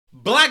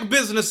Black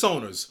business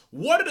owners,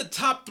 what are the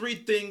top 3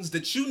 things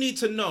that you need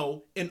to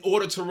know in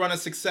order to run a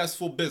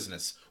successful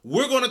business?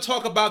 We're going to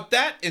talk about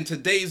that in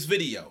today's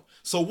video.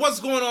 So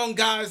what's going on,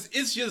 guys?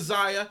 It's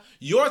Josiah,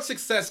 your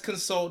success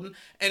consultant,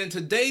 and in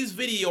today's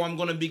video, I'm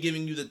going to be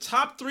giving you the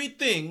top 3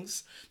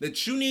 things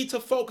that you need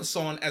to focus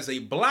on as a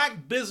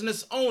black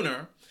business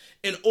owner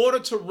in order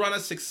to run a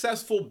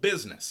successful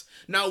business.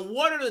 Now,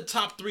 what are the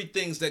top 3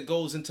 things that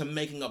goes into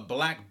making a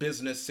black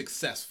business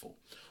successful?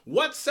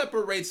 What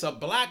separates a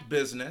black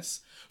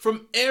business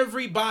from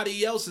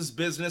everybody else's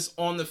business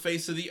on the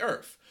face of the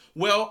earth?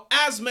 Well,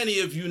 as many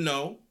of you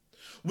know,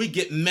 we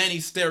get many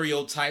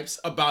stereotypes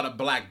about a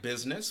black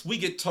business. We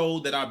get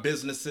told that our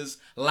businesses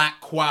lack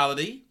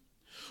quality.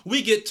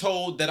 We get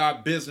told that our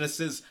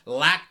businesses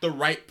lack the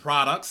right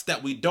products,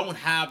 that we don't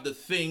have the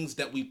things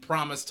that we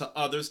promise to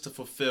others to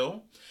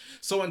fulfill.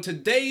 So in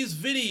today's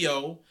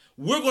video,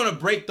 we're going to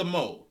break the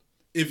mold.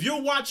 If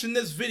you're watching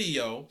this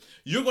video,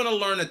 you're going to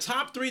learn the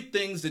top 3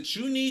 things that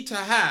you need to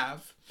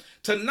have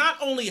to not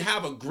only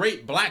have a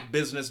great black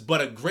business,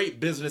 but a great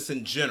business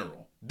in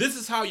general. This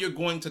is how you're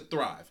going to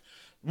thrive.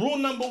 Rule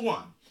number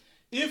 1,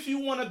 if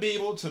you want to be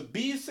able to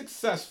be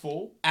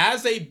successful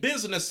as a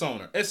business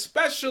owner,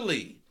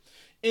 especially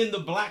in the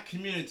black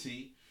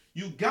community,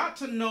 you got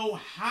to know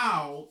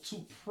how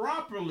to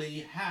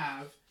properly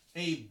have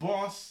a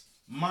boss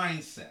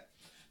mindset.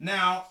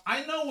 Now,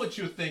 I know what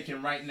you're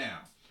thinking right now.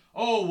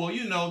 Oh, well,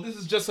 you know, this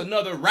is just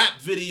another rap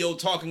video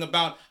talking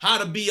about how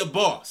to be a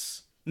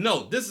boss.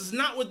 No, this is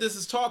not what this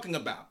is talking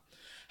about.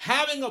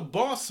 Having a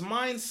boss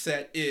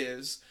mindset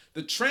is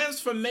the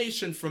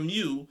transformation from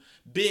you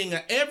being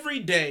an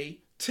everyday,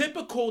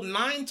 typical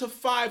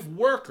 9-to-5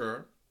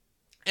 worker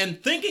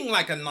and thinking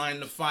like a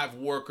 9-to-5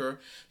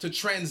 worker to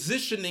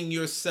transitioning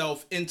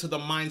yourself into the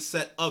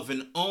mindset of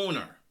an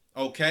owner,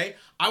 okay?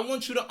 I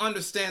want you to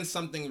understand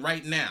something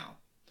right now.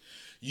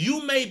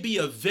 You may be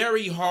a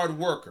very hard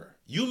worker.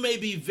 You may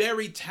be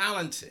very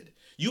talented.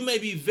 You may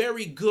be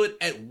very good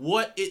at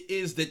what it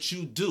is that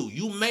you do.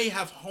 You may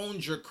have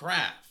honed your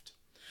craft.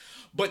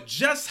 But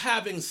just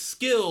having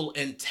skill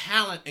and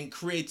talent and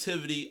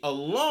creativity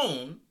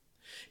alone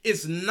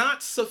is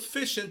not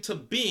sufficient to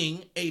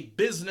being a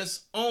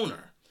business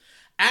owner.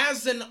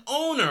 As an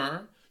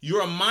owner,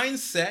 your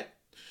mindset,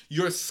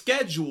 your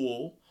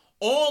schedule,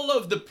 all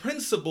of the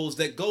principles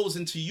that goes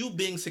into you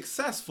being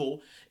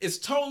successful is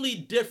totally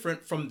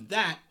different from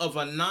that of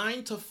a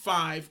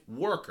 9-to-5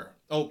 worker,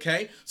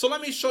 okay? So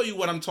let me show you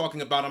what I'm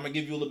talking about. I'm gonna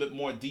give you a little bit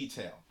more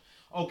detail.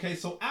 Okay,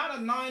 so out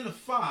of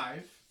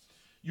 9-to-5,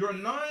 your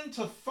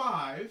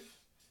 9-to-5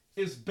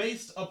 is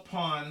based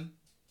upon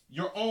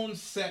your own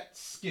set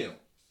skill,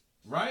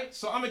 right?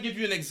 So I'm gonna give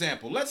you an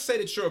example. Let's say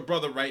that you're a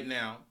brother right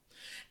now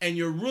and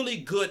you're really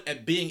good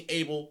at being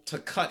able to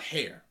cut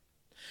hair.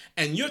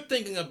 And you're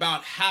thinking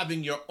about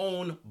having your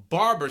own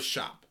barber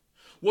shop.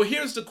 Well,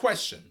 here's the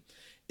question.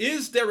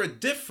 Is there a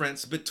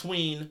difference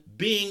between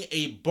being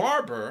a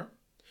barber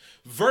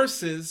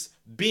versus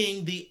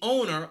being the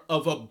owner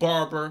of a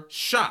barber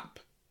shop?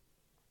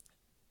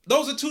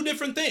 Those are 2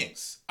 different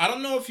things. I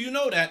don't know if you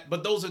know that,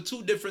 but those are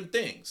 2 different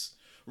things,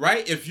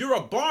 right? If you're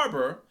a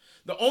barber,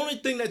 the only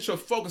thing that you're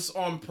focused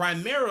on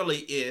primarily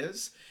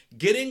is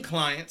getting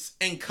clients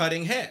and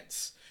cutting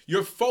heads.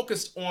 You're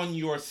focused on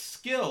your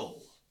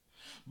skill.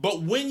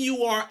 But when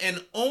you are an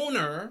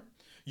owner,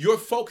 your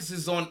focus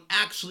is on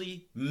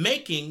actually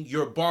making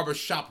your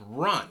barbershop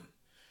run.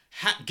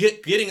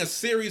 Getting a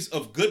series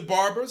of good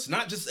barbers,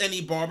 not just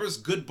any barbers,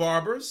 good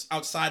barbers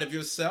outside of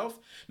yourself.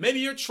 Maybe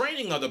you're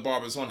training other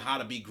barbers on how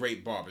to be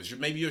great barbers.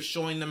 Maybe you're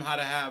showing them how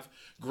to have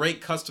great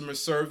customer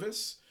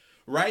service,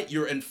 right?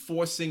 You're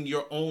enforcing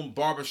your own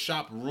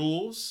barbershop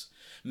rules.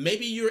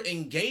 Maybe you're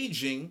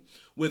engaging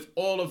with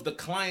all of the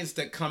clients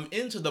that come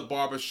into the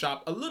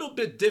barbershop a little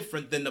bit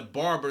different than the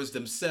barbers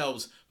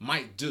themselves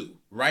might do,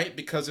 right?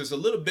 Because there's a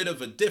little bit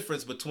of a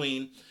difference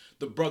between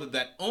the brother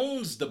that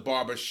owns the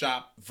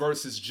barbershop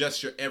versus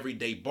just your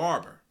everyday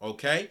barber,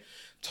 okay?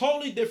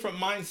 Totally different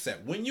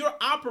mindset. When you're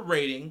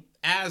operating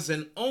as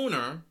an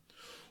owner,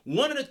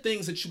 one of the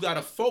things that you got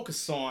to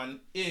focus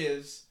on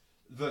is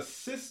the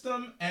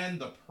system and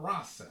the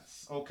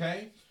process,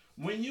 okay?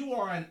 When you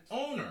are an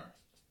owner,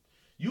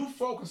 you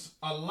focus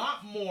a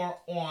lot more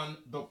on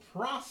the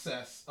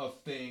process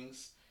of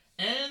things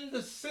and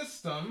the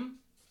system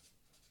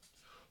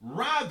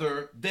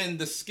rather than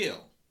the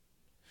skill.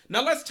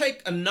 Now let's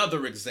take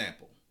another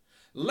example.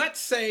 Let's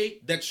say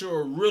that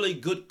you're a really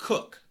good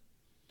cook.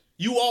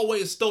 You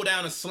always throw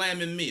down a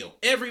slamming meal.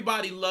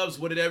 Everybody loves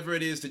whatever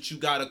it is that you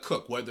gotta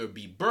cook, whether it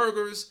be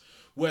burgers,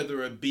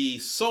 whether it be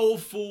soul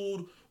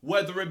food,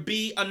 whether it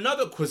be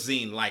another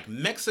cuisine like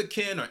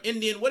Mexican or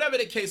Indian, whatever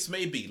the case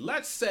may be.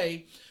 Let's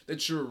say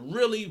that you're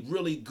really,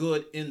 really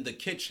good in the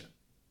kitchen.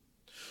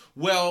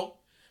 Well,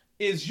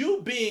 is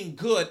you being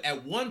good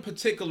at one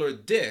particular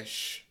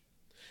dish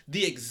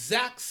the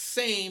exact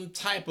same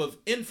type of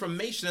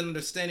information and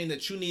understanding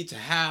that you need to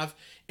have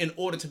in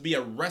order to be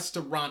a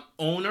restaurant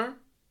owner,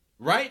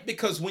 right?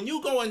 Because when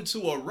you go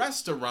into a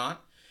restaurant,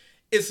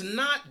 it's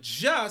not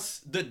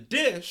just the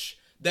dish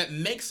that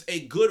makes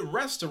a good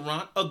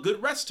restaurant a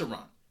good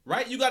restaurant,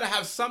 right? You got to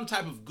have some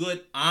type of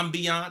good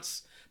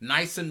ambiance,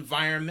 nice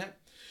environment.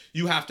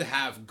 You have to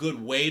have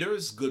good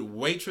waiters, good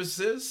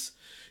waitresses.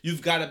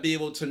 You've got to be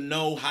able to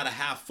know how to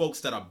have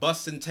folks that are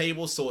busting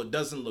tables so it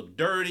doesn't look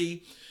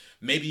dirty.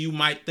 Maybe you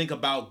might think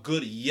about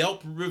good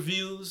Yelp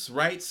reviews,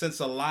 right? Since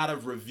a lot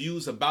of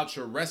reviews about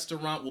your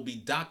restaurant will be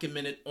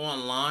documented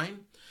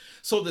online.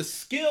 So the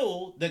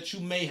skill that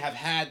you may have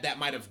had that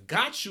might have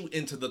got you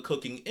into the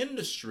cooking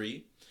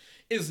industry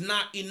is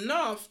not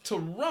enough to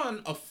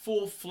run a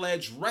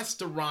full-fledged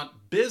restaurant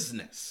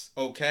business,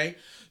 okay?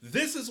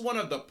 This is one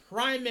of the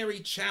primary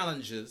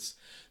challenges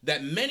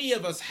that many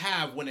of us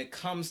have when it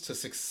comes to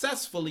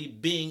successfully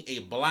being a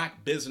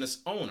Black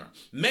business owner.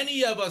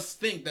 Many of us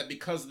think that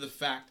because of the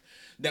fact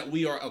that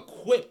we are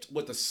equipped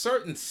with a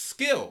certain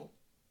skill,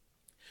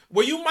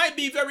 where you might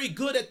be very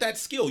good at that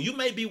skill. You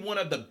may be one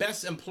of the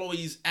best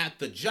employees at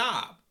the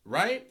job,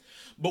 right?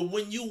 But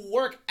when you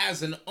work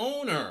as an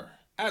owner,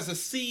 as a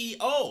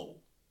CEO,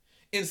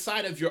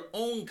 inside of your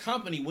own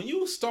company, when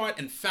you start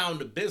and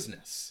found a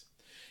business,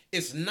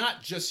 it's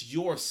not just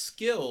your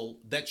skill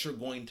that you're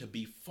going to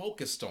be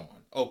focused on,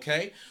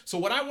 okay? So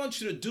what I want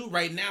you to do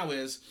right now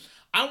is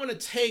I want to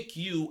take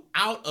you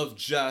out of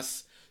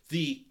just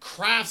the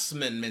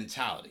craftsman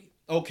mentality,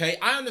 okay?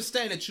 I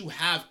understand that you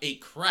have a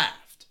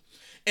craft,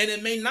 and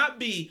it may not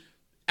be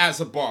as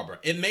a barber.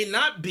 It may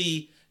not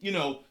be,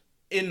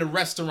 in the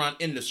restaurant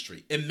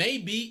industry. It may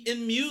be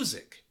in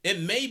music. It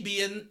may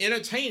be in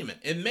entertainment.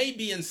 It may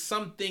be in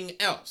something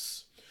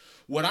else.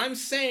 What I'm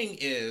saying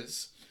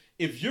is,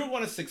 if you're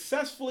going to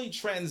successfully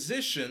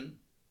transition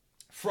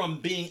from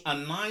being a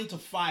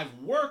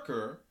 9-to-5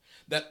 worker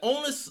that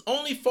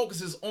only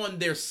focuses on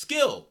their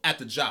skill at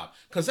the job,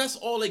 because that's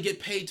all they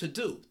get paid to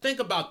do. Think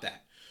about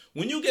that.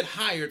 When you get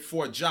hired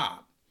for a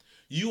job,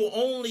 you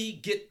only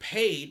get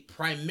paid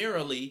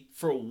primarily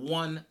for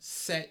one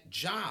set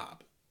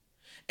job.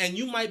 And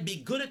you might be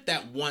good at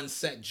that one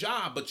set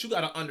job, but you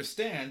got to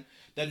understand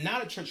that now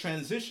that you're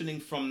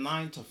transitioning from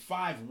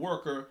 9-to-5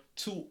 worker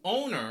to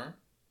owner,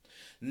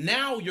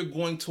 now you're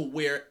going to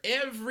wear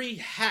every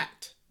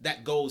hat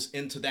that goes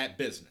into that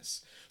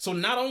business. So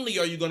not only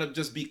are you going to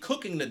just be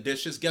cooking the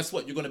dishes, guess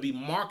what? You're going to be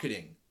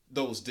marketing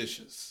those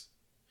dishes.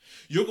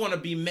 You're going to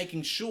be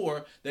making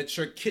sure that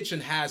your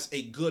kitchen has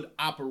a good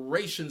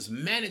operations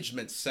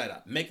management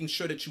setup, making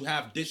sure that you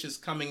have dishes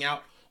coming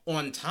out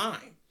on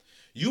time.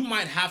 You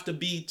might have to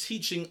be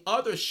teaching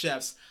other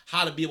chefs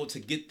how to be able to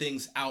get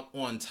things out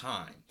on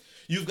time.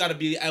 You've got to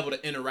be able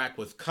to interact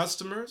with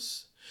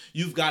customers.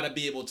 You've got to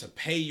be able to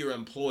pay your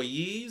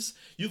employees.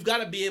 You've got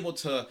to be able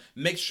to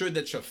make sure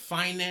that your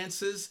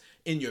finances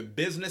in your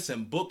business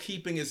and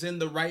bookkeeping is in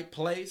the right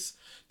place.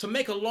 To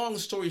make a long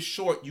story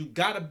short, you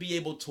got to be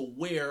able to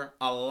wear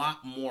a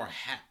lot more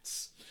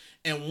hats.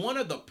 And one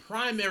of the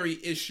primary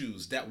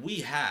issues that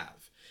we have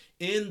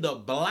in the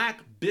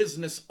Black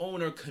business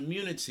owner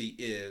community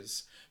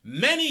is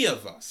many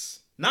of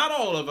us, not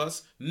all of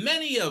us,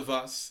 many of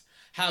us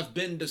have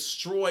been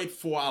destroyed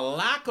for a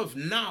lack of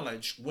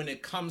knowledge when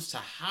it comes to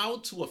how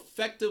to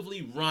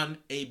effectively run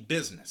a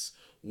business.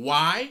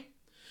 Why?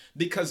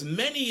 Because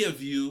many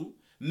of you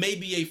may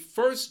be a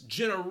first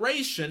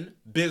generation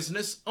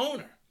business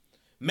owner.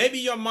 Maybe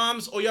your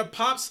moms or your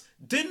pops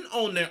didn't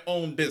own their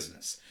own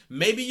business.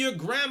 Maybe your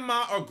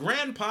grandma or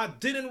grandpa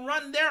didn't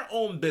run their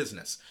own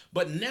business.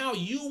 But now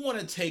you want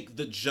to take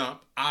the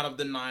jump out of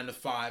the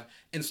 9-to-5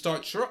 and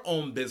start your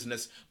own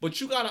business. But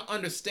you got to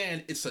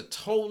understand it's a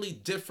totally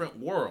different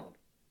world.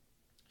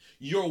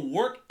 Your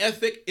work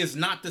ethic is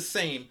not the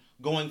same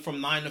going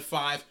from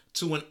 9-to-5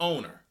 to an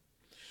owner.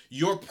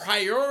 Your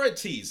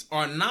priorities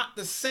are not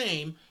the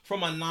same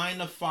from a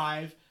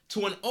 9-to-5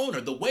 to an owner.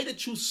 The way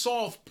that you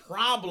solve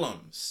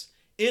problems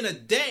in a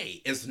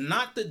day is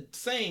not the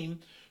same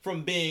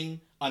from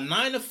being a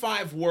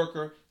 9-to-5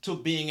 worker to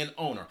being an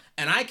owner.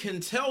 And I can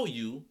tell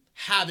you,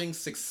 having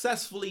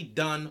successfully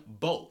done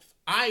both.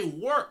 I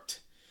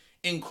worked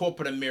in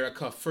corporate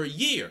America for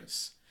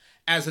years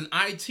as an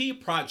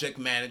IT project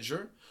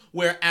manager,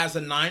 where as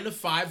a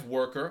 9-to-5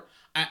 worker,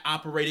 I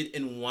operated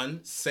in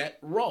one set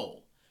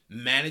role,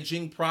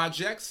 managing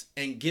projects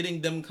and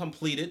getting them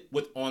completed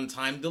with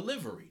on-time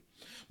delivery.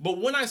 But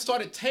when I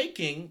started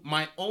taking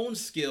my own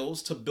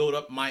skills to build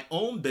up my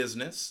own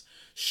business,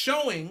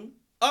 showing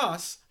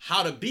us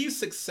how to be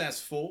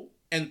successful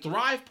and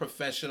thrive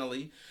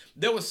professionally,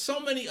 there were so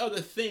many other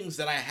things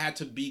that I had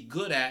to be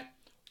good at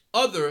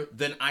other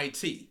than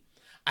IT.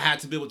 I had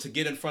to be able to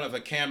get in front of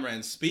a camera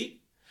and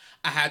speak.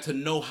 I had to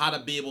know how to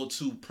be able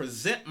to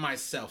present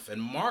myself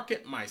and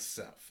market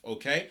myself,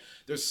 okay?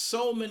 There's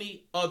so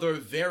many other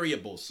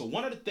variables. So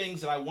one of the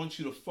things that I want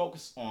you to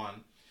focus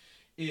on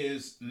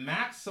is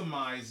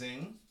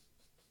maximizing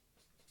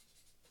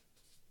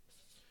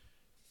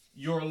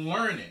your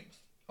learning,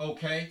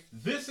 okay?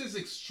 This is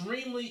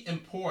extremely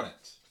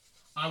important.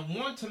 I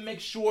want to make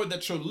sure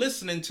that you're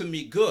listening to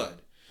me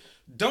good.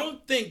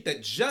 Don't think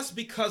that just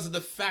because of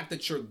the fact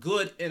that you're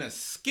good in a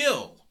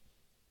skill,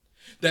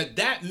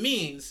 that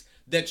means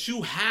that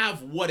you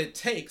have what it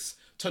takes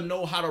to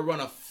know how to run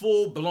a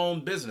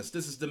full-blown business.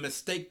 This is the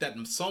mistake that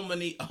so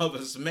many of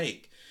us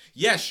make.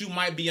 Yes, you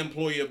might be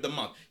employee of the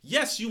month.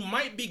 Yes, you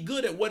might be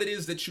good at what it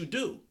is that you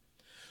do.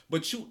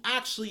 But you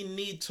actually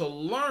need to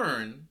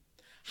learn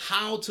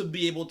how to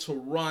be able to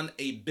run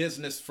a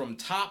business from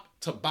top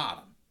to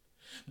bottom.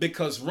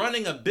 Because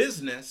running a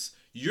business,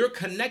 you're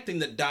connecting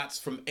the dots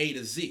from A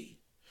to Z.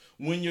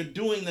 When you're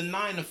doing the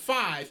 9 to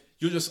 5,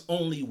 you're just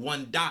only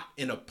one dot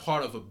in a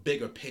part of a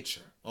bigger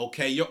picture.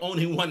 Okay, you're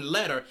only one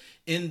letter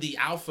in the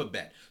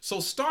alphabet. So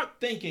start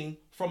thinking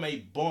from a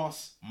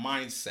boss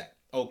mindset.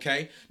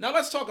 Okay, now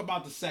let's talk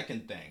about the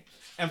second thing.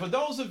 And for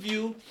those of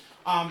you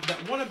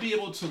that want to be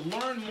able to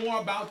learn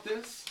more about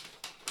this,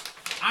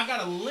 I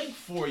got a link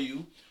for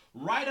you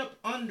right up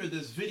under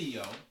this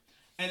video,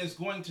 and it's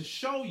going to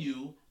show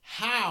you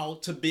how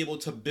to be able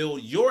to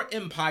build your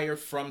empire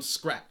from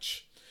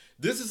scratch.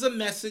 This is a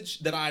message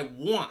that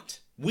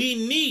we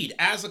need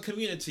as a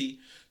community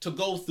to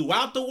go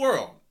throughout the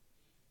world.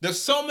 There's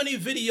so many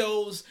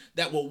videos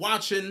that we're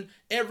watching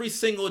every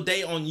single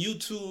day on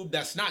YouTube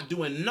that's not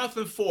doing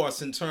nothing for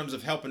us in terms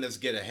of helping us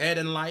get ahead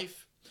in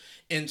life,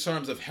 in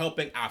terms of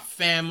helping our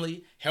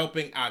family,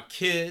 helping our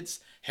kids,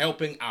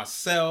 helping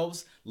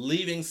ourselves,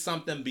 leaving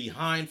something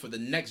behind for the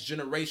next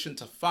generation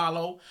to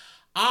follow.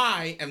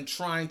 I am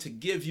trying to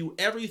give you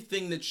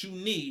everything that you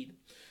need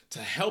to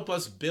help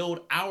us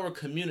build our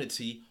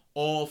community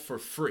all for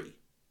free.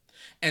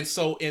 And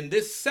so in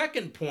this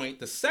second point,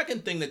 the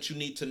second thing that you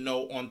need to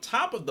know on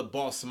top of the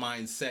boss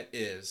mindset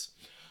is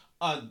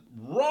a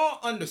raw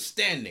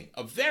understanding,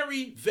 a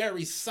very,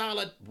 very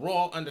solid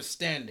raw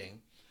understanding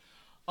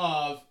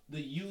of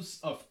the use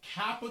of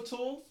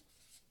capital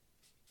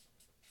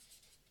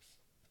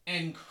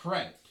and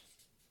credit.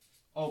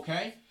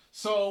 Okay?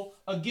 So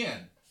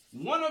again,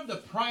 one of the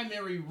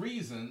primary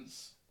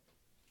reasons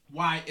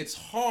why it's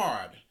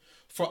hard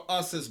for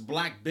us as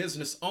Black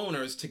business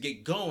owners to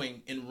get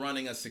going in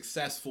running a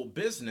successful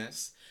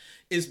business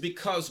is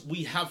because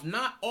we have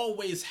not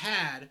always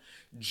had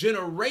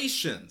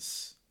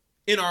generations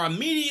in our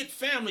immediate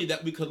family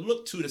that we could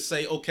look to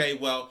say, okay,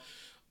 well,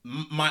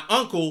 my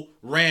uncle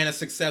ran a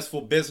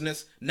successful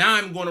business, now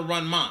I'm going to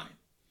run mine.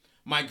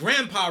 My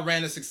grandpa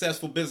ran a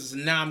successful business,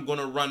 and now I'm going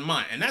to run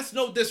mine. And that's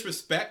no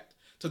disrespect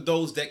to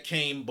those that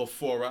came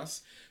before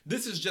us.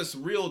 This is just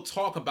real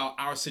talk about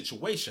our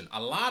situation.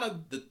 A lot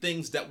of the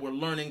things that we're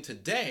learning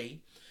today,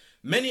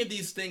 many of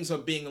these things are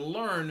being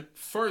learned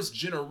first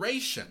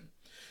generation.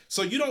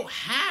 So you don't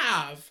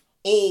have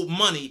old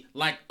money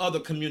like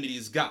other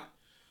communities got.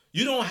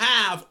 You don't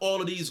have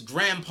all of these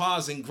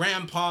grandpas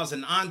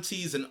and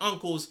aunties and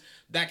uncles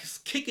that's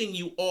kicking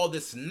you all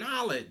this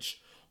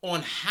knowledge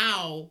on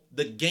how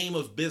the game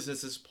of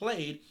business is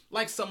played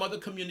like some other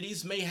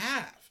communities may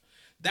have.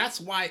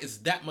 That's why it's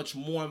that much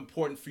more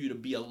important for you to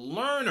be a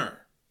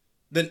learner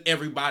than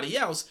everybody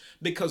else,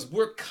 because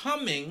we're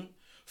coming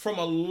from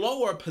a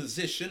lower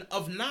position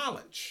of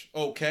knowledge,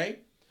 okay?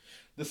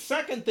 The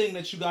second thing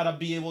that you got to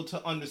be able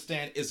to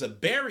understand is a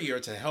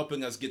barrier to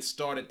helping us get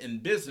started in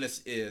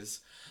business is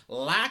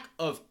lack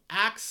of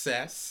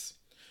access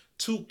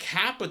to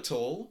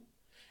capital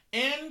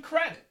and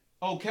credit,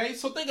 okay?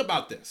 So think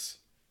about this.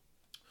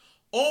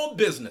 All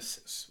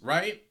businesses,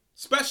 right?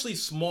 Especially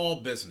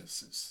small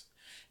businesses,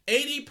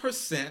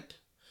 80%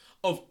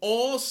 of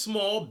all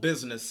small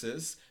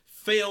businesses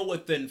fail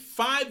within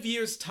 5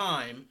 years'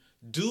 time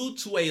due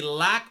to a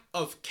lack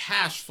of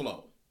cash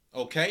flow.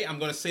 Okay, I'm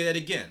going to say that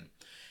again.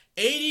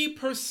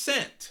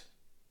 80%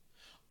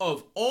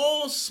 of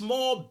all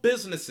small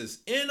businesses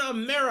in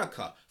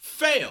America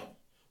fail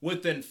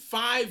within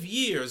 5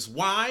 years.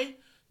 Why?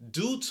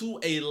 Due to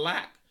a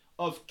lack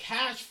of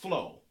cash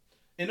flow.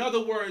 In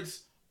other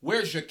words,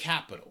 where's your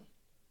capital?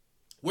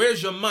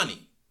 Where's your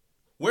money?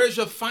 Where's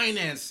your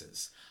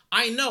finances?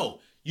 I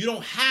know you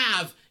don't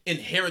have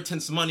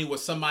inheritance money where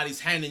somebody's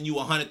handing you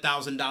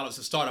 $100,000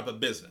 to start up a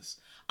business.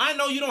 I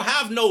know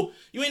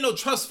you ain't no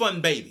trust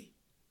fund baby.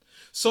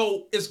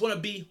 So it's going to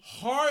be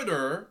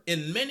harder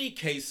in many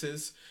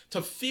cases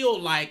to feel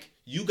like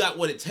you got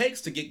what it takes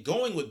to get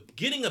going with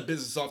getting a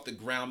business off the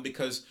ground,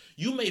 because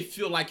you may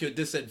feel like you're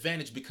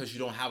disadvantaged because you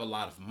don't have a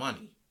lot of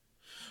money.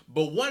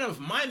 But one of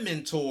my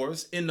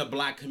mentors in the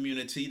Black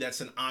community that's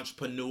an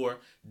entrepreneur,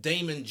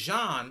 Damon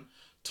John,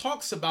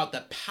 talks about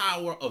the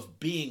power of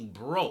being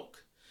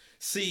broke.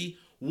 See,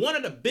 one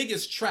of the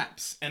biggest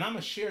traps, and I'm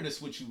going to share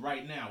this with you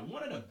right now,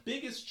 one of the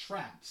biggest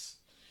traps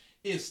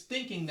is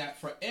thinking that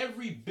for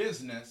every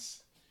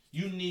business,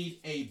 you need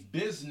a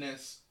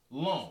business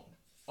loan,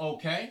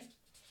 okay?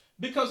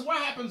 Because what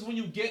happens when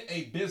you get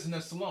a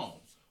business loan?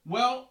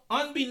 Well,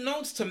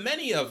 unbeknownst to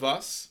many of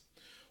us,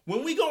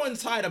 when we go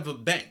inside of a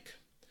bank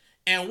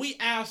and we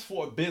ask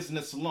for a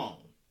business loan,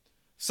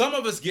 some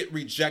of us get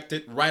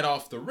rejected right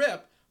off the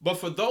rip. But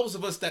for those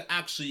of us that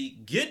actually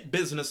get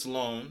business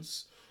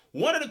loans,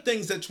 one of the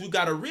things that we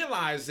got to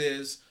realize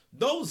is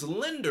those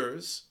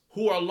lenders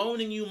who are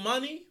loaning you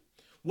money,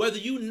 whether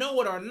you know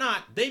it or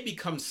not, they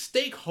become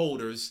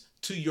stakeholders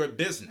to your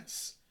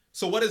business.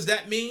 So what does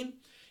that mean?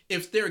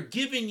 If they're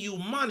giving you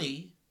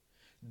money,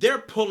 they're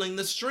pulling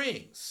the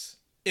strings.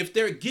 if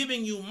they're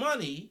giving you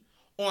money,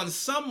 on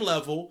some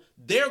level,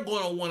 they're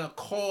going to want to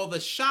call the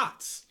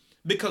shots.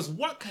 Because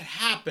what could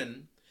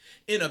happen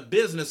in a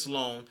business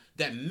loan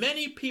that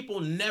many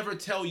people never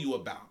tell you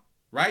about,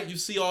 right? You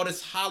see all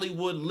this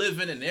Hollywood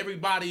living and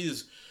everybody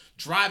is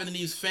driving in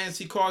these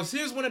fancy cars.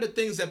 Here's one of the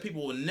things that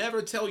people will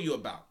never tell you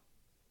about.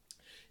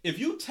 If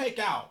you take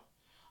out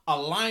a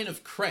line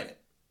of credit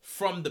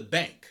from the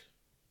bank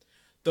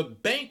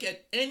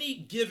at any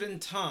given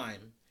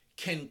time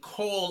can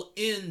call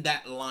in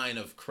that line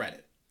of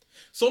credit.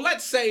 So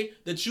let's say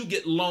that you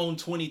get loaned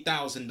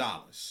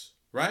 $20,000,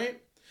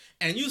 right?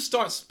 And you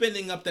start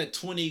spending up that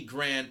 20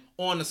 grand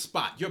on the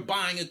spot. You're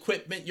buying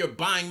equipment, you're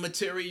buying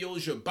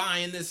materials, you're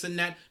buying this and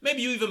that.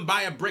 Maybe you even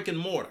buy a brick and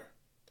mortar.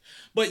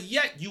 But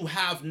yet you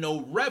have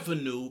no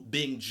revenue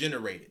being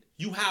generated.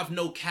 You have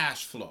no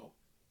cash flow.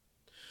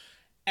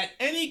 At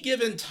any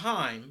given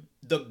time,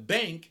 the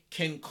bank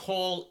can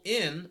call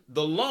in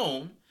the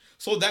loan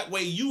so that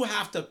way you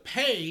have to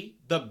pay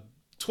the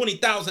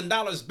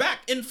 $20,000 back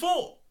in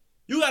full.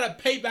 You got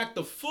to pay back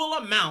the full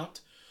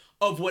amount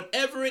of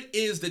whatever it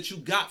is that you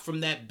got from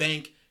that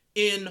bank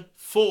in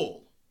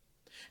full.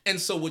 And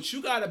so what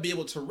you got to be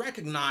able to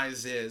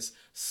recognize is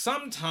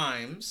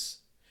sometimes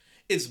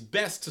it's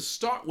best to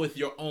start with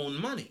your own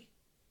money.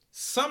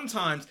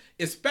 Sometimes,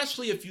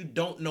 especially if you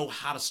don't know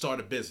how to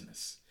start a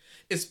business,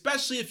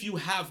 especially if you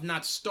have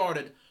not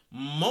started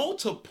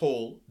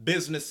multiple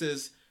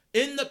businesses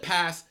in the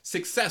past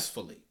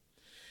successfully.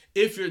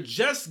 If you're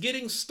just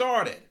getting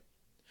started,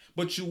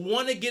 but you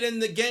want to get in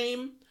the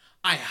game,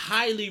 I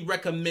highly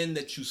recommend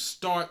that you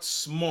start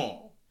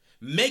small.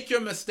 Make your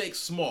mistakes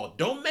small.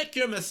 Don't make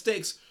your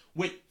mistakes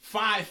with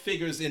 5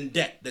 figures in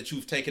debt that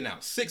you've taken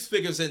out, 6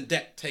 figures in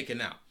debt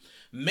taken out.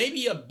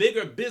 Maybe a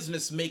bigger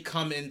business may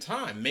come in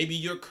time. Maybe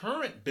your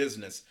current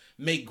business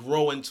may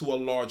grow into a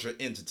larger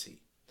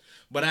entity.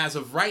 But as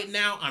of right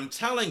now, I'm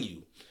telling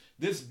you,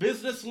 this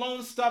business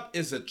loan stuff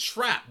is a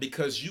trap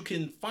because you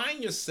can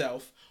find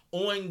yourself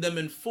owing them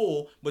in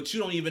full, but you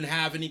don't even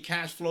have any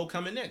cash flow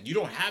coming in. You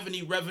don't have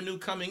any revenue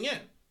coming in.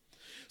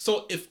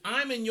 So if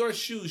I'm in your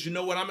shoes, you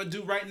know what I'm going to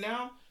do right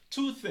now?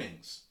 2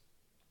 things.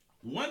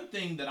 One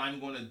thing that I'm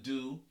going to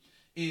do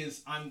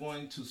is I'm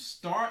going to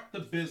start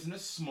the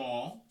business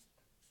small,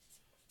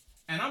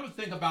 and I'm going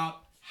to think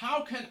about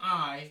how can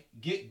I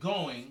get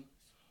going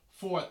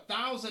for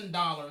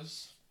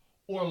 $1,000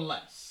 or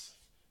less.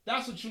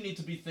 That's what you need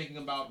to be thinking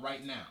about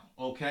right now,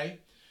 okay?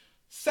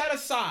 Set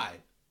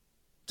aside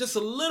just a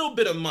little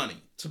bit of money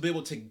to be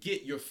able to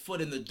get your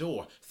foot in the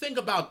door. Think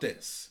about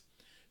this.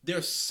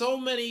 There's so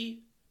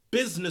many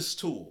business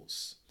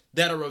tools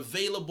that are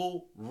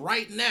available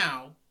right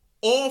now,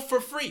 all for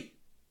free.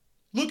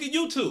 Look at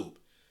YouTube.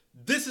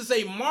 This is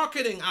a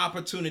marketing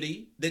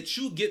opportunity that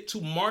you get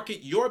to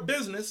market your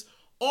business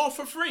all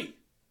for free.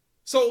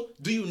 So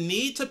do you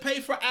need to pay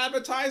for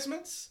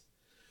advertisements?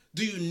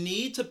 Do you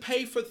need to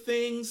pay for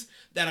things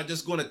that are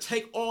just going to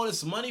take all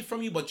this money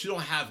from you, but you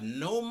don't have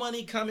no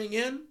money coming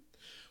in?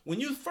 When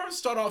you first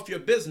start off your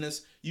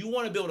business, you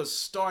want to be able to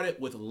start it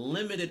with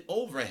limited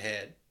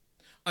overhead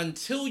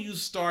until you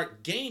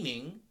start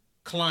gaining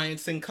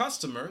clients and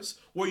customers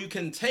where you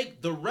can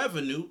take the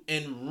revenue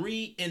and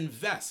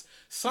reinvest.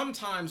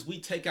 Sometimes we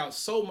take out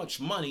so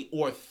much money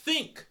or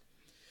think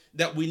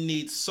that we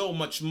need so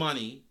much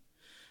money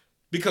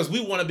because we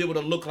want to be able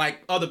to look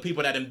like other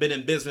people that have been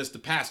in business the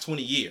past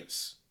 20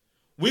 years.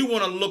 We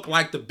want to look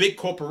like the big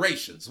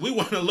corporations. We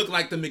want to look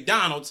like the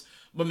McDonald's,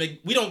 but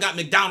we don't got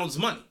McDonald's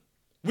money.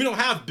 We don't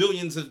have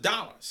billions of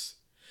dollars.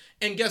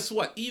 And guess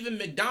what? Even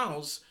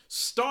McDonald's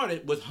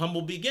started with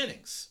humble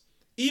beginnings.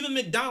 Even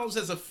McDonald's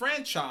as a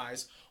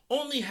franchise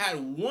only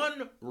had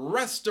one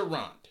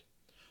restaurant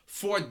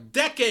for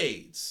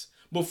decades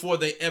before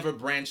they ever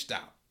branched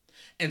out.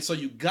 And so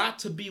you got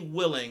to be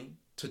willing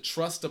to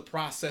trust the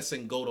process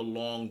and go the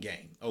long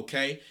game,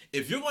 okay?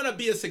 If you're going to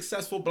be a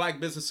successful Black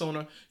business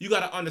owner, you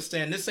got to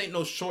understand this ain't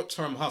no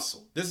short-term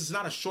hustle. This is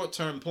not a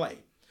short-term play.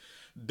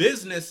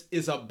 Business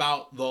is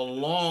about the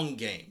long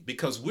game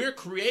because we're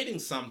creating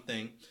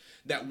something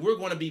that we're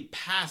going to be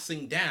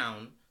passing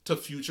down to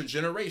future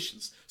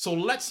generations. So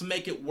let's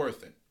make it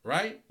worth it,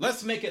 right?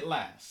 Let's make it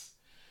last.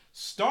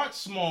 Start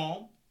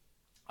small,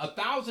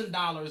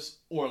 $1,000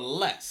 or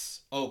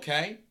less,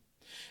 okay?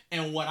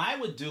 And what I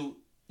would do,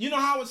 you know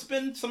how I would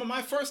spend some of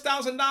my first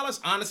 $1,000?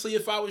 Honestly,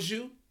 if I was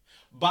you,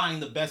 buying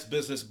the best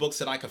business books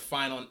that I could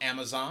find on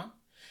Amazon.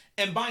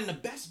 And buying the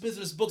best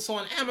business books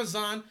on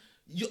Amazon,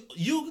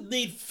 you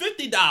need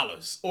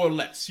 $50 or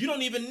less. You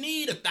don't even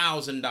need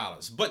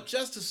 $1,000. But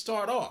just to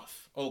start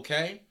off,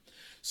 okay?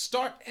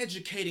 Start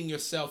educating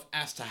yourself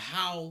as to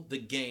how the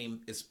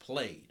game is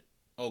played,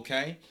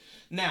 okay?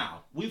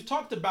 Now, we've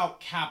talked about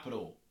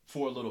capital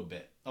for a little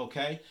bit,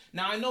 okay?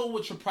 Now, I know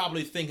what you're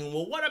probably thinking,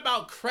 well, what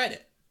about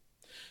credit?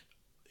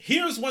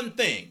 Here's one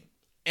thing,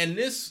 and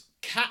this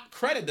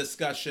credit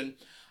discussion,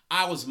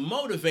 I was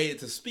motivated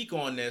to speak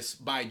on this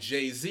by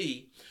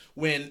Jay-Z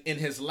when in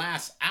his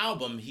last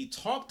album, he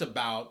talked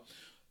about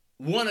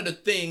one of the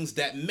things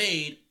that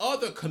made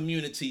other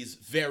communities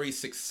very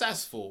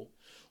successful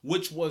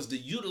which was the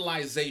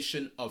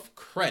utilization of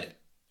credit.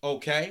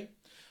 Okay?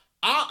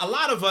 A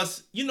lot of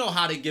us, you know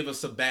how they give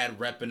us a bad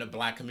rep in the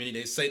black community.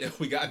 They say that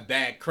we got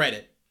bad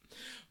credit.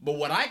 But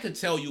what I could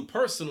tell you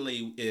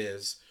personally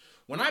is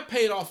when I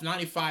paid off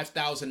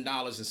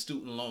 $95,000 in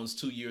student loans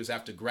 2 years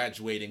after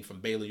graduating from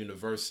Baylor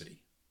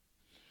University,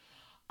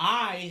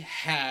 I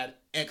had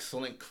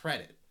excellent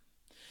credit.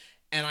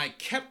 And I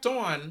kept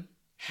on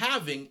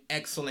having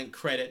excellent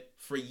credit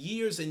for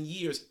years and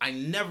years. I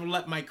never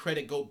let my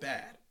credit go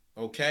bad.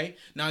 Okay?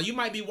 Now, you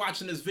might be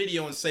watching this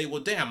video and say,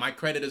 well, damn, my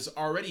credit is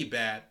already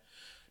bad.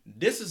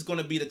 This is going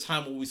to be the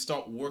time when we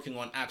start working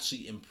on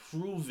actually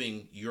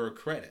improving your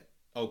credit.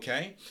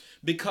 Okay?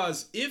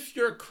 Because if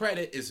your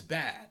credit is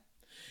bad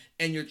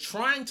and you're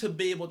trying to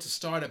be able to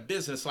start a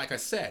business, like I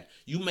said,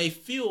 you may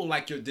feel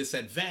like you're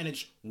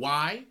disadvantaged.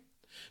 Why?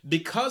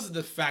 Because of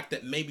the fact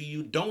that maybe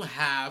you don't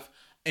have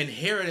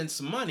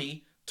inheritance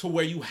money to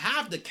where you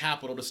have the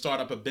capital to start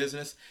up a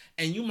business,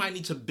 and you might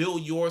need to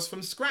build yours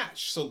from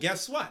scratch. So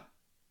guess what?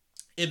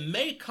 It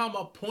may come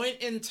a point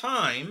in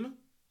time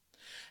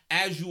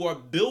as you are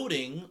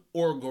building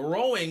or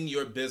growing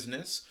your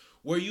business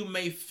where you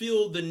may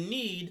feel the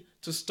need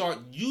to start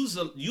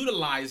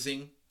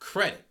utilizing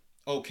credit.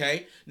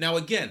 Okay? Now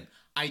again,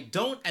 I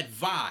don't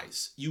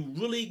advise you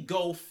really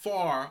go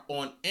far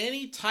on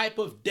any type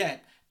of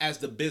debt as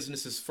the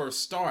business is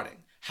first starting.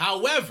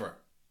 However,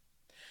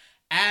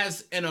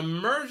 as an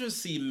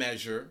emergency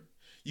measure,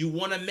 you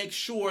want to make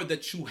sure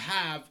that you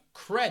have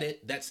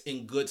credit that's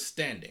in good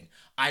standing.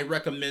 I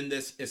recommend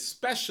this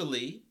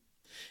especially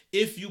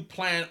if you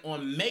plan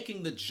on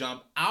making the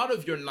jump out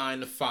of your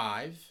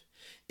 9-to-5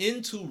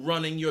 into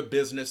running your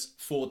business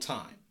full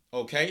time.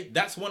 Okay?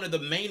 That's one of the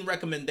main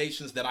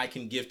recommendations that I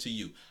can give to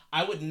you.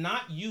 I would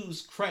not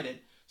use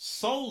credit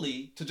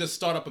solely to just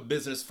start up a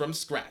business from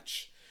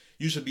scratch.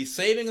 You should be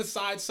saving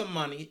aside some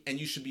money, and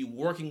you should be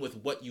working with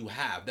what you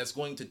have. That's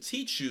going to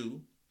teach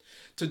you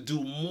to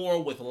do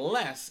more with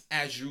less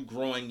as you're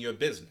growing your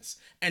business.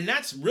 And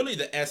that's really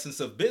the essence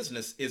of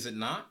business, is it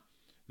not?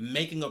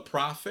 Making a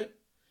profit,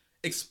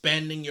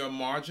 expanding your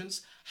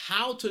margins,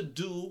 how to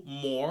do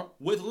more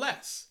with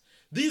less.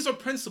 These are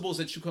principles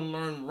that you can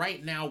learn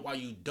right now while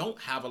you don't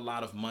have a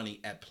lot of money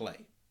at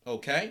play.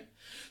 Okay?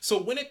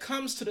 So when it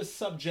comes to the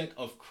subject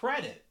of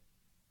credit,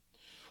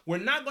 we're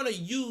not going to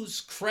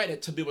use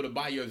credit to be able to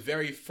buy your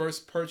very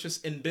first purchase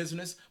in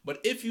business.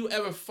 But if you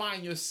ever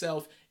find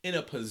yourself in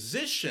a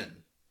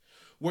position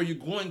where you're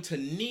going to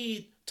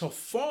need to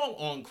fall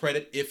on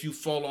credit if you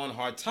fall on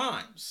hard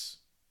times,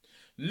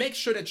 make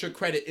sure that your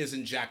credit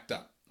isn't jacked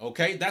up.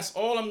 Okay? That's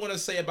all I'm going to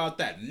say about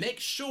that. Make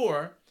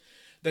sure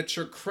that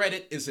your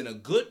credit is in a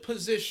good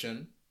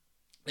position,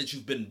 that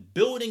you've been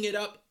building it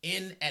up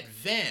in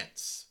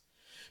advance,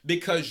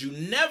 because you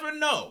never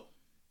know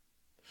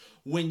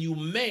when you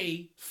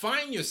may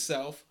find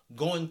yourself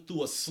going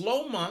through a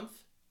slow month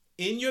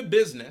in your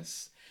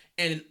business,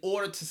 and in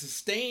order to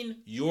sustain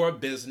your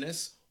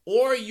business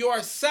or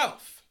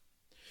yourself,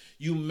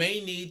 you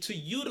may need to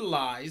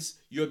utilize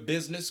your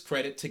business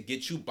credit to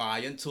get you by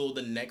until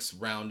the next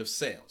round of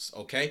sales.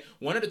 Okay?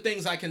 One of the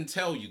things I can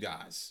tell you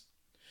guys,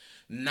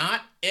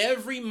 not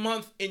every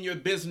month in your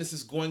business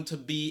is going to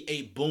be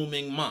a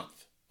booming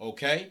month.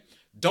 Okay?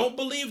 Don't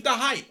believe the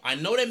hype. I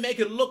know they make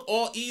it look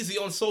all easy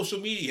on social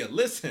media.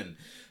 Listen,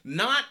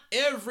 not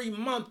every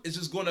month is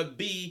just going to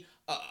be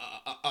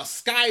a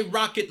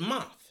skyrocket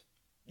month.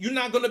 You're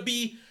not going to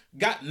be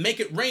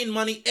make it rain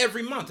money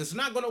every month. It's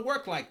not going to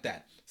work like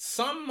that.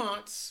 Some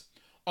months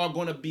are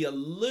going to be a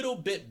little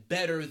bit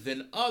better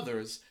than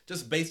others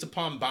just based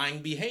upon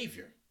buying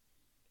behavior,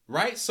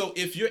 right? So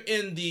if you're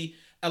in the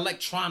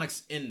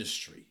electronics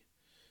industry,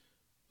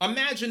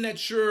 imagine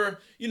that you're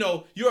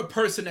a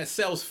person that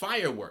sells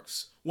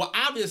fireworks. Well,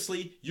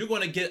 obviously, you're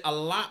going to get a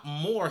lot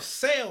more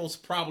sales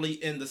probably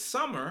in the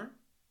summer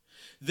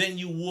than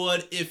you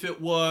would if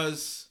it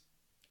was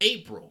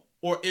April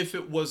or if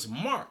it was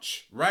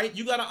March, right?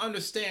 You got to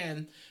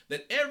understand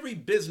that every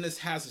business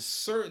has a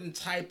certain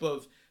type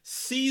of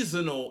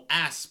seasonal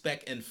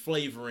aspect and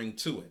flavoring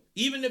to it,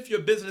 even if your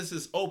business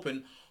is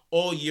open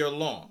all year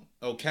long,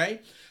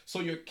 okay?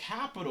 So your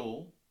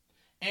capital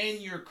and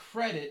your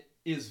credit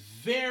is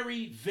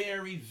very,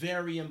 very,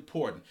 very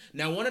important.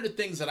 Now, one of the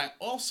things that I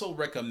also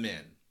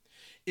recommend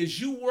is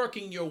you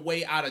working your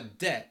way out of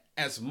debt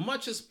as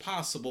much as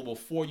possible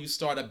before you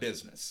start a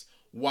business.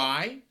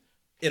 Why?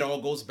 It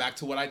all goes back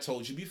to what I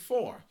told you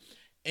before.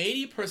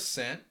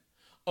 80%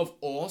 of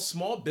all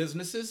small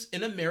businesses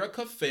in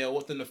America fail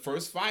within the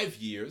first 5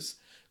 years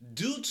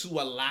due to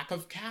a lack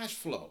of cash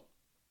flow.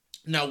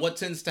 Now, what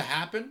tends to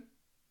happen?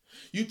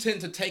 You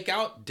tend to take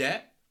out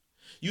debt.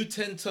 You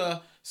tend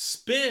to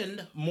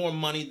spend more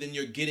money than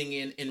you're getting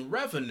in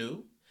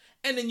revenue,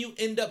 and then you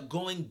end up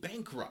going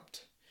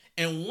bankrupt.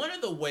 And one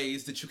of the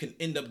ways that you can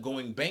end up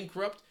going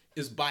bankrupt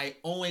is by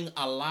owing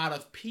a lot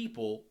of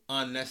people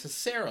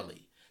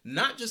unnecessarily,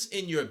 not just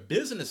in your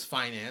business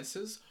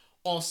finances,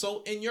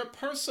 also in your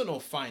personal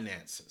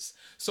finances.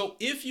 So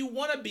if you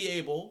want to be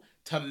able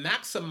to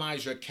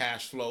maximize your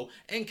cash flow.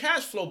 And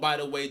cash flow, by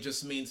the way,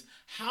 just means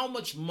how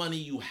much money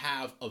you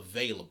have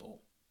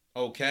available.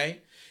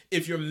 Okay?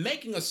 If you're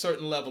making a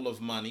certain level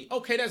of money,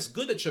 okay, that's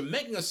good that you're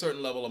making a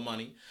certain level of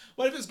money.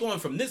 But if it's going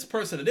from this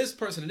person to this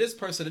person to this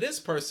person to this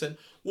person,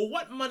 well,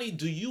 what money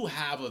do you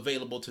have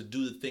available to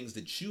do the things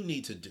that you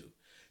need to do?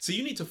 So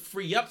you need to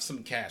free up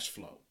some cash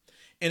flow.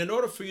 And in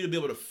order for you to be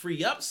able to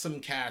free up some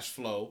cash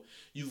flow,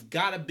 you've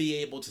got to be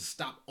able to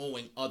stop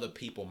owing other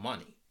people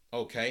money.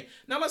 Okay?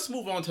 Now let's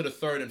move on to the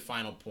third and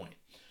final point.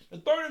 The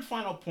third and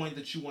final point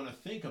that you want to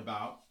think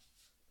about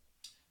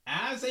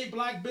as a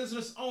black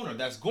business owner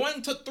that's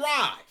going to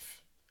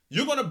thrive,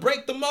 you're going to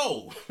break the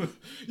mold.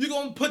 You're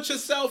going to put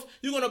yourself,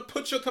 you're going to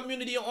put your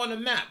community on the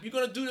map. You're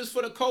going to do this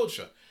for the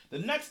culture. The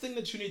next thing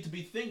that you need to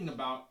be thinking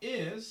about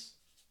is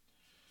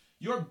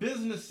your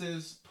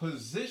business's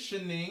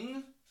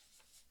positioning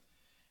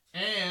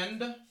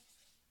and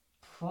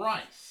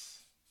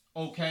price.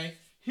 Okay?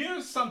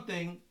 Here's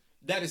something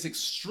that is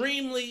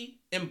extremely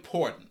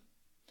important.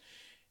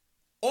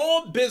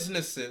 All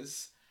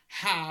businesses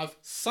have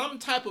some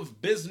type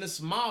of business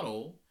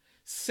model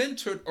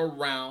centered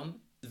around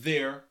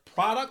their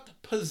product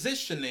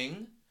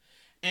positioning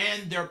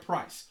and their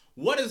price.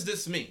 What does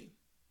this mean?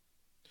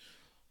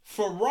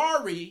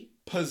 Ferrari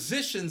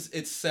positions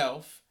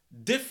itself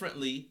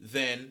differently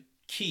than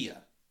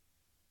Kia.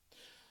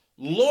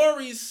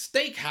 Lori's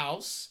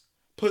Steakhouse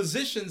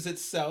positions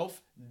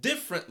itself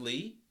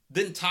differently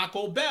than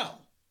Taco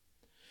Bell.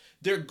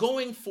 They're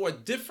going for a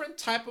different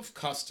type of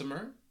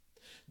customer.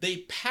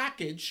 They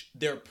package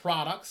their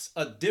products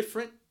a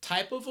different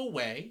type of a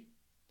way,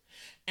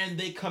 and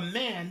they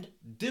command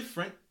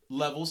different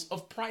levels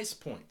of price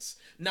points.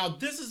 Now,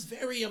 this is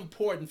very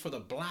important for the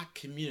black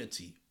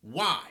community.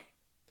 Why?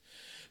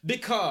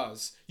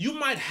 Because you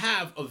might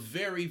have a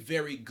very,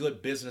 very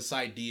good business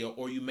idea,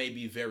 or you may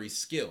be very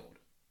skilled.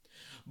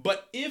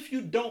 But if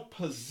you don't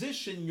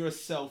position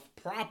yourself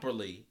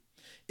properly,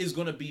 it's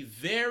going to be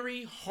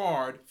very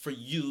hard for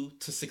you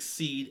to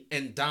succeed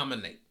and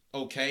dominate.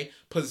 Okay?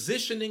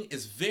 Positioning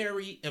is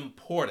very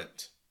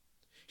important.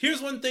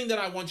 Here's one thing that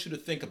I want you to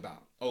think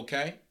about.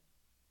 Okay?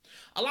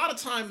 A lot of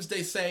times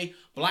they say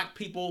black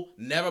people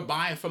never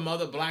buy from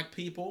other black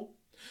people.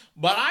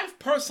 But I've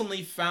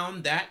personally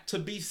found that to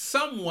be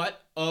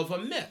somewhat of a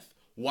myth.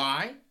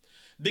 Why?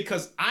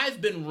 Because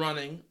I've been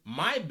running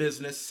my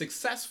business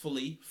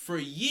successfully for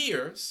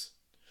years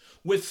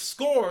with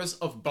scores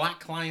of black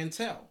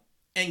clientele.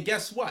 And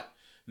guess what?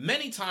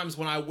 Many times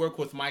when I work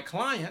with my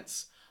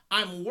clients,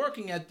 I'm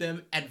working at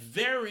them at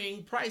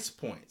varying price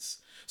points.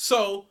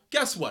 So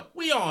guess what?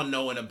 We all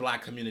know in the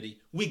black community,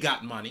 we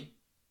got money.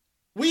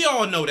 We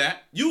all know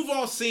that. You've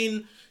all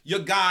seen your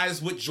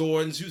guys with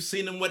Jordans. You've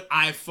seen them with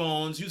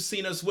iPhones. You've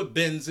seen us with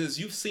Benzes.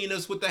 You've seen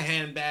us with the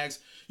handbags.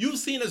 You've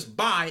seen us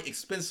buy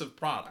expensive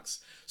products.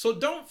 So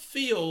don't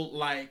feel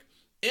like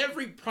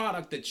every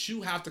product that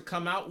you have to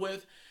come out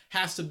with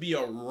has to be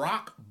a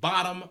rock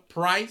bottom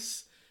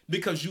price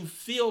because you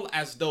feel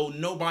as though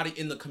nobody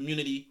in the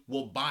community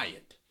will buy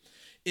it.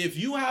 If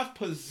you have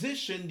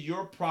positioned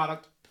your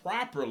product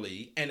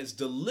properly and it's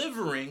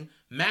delivering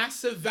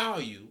massive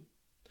value,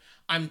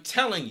 I'm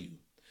telling you,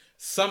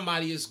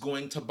 somebody is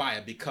going to buy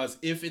it because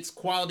if it's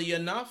quality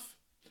enough,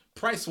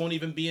 price won't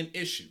even be an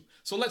issue.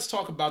 So let's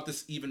talk about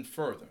this even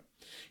further.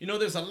 You know,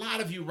 there's a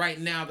lot of you right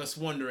now that's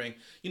wondering,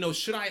 you know,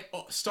 should I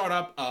start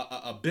up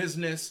a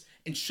business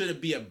and should it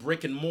be a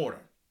brick and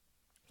mortar?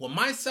 Well,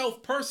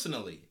 myself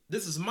personally,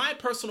 this is my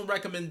personal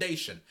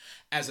recommendation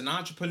as an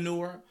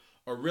entrepreneur,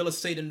 a real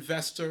estate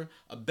investor,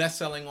 a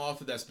best-selling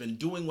author that's been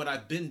doing what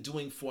I've been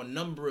doing for a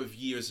number of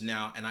years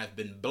now, and I've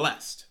been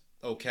blessed,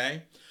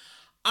 okay?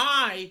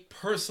 I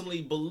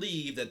personally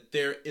believe that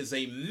there is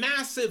a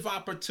massive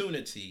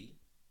opportunity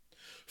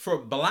for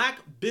black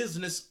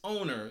business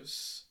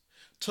owners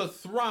to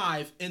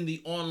thrive in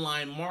the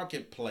online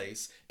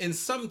marketplace, in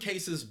some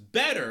cases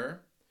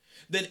better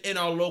than in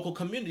our local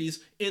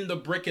communities in the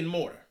brick and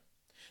mortar.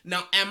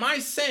 Now, am I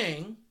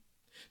saying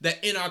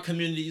that in our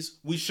communities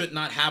we should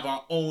not have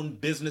our own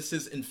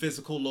businesses in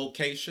physical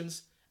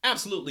locations?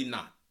 Absolutely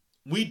not.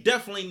 We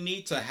definitely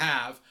need to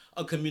have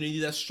a community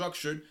that's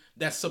structured,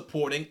 that's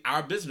supporting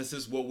our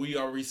businesses where we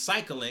are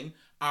recycling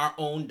our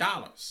own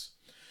dollars.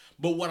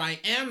 But what I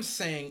am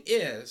saying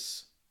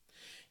is,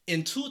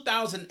 in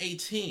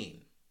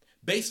 2018,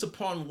 based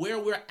upon where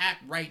we're at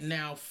right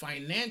now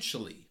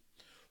financially,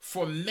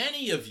 for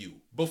many of you,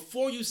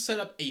 before you set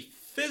up a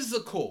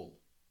physical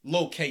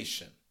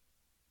location,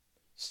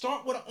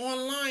 start with an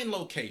online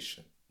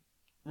location,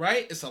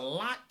 right? It's a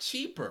lot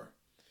cheaper.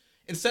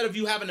 Instead of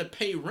you having to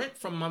pay rent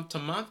from month to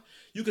month,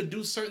 you could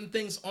do certain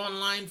things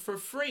online for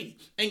free.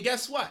 And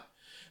guess what?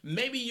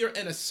 Maybe you're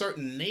in a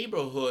certain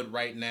neighborhood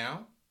right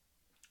now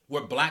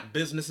where black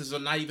businesses are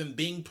not even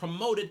being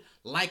promoted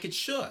like it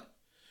should.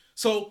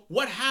 So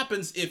what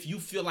happens if you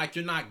feel like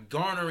you're not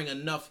garnering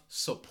enough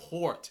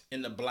support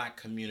in the black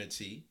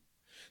community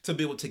to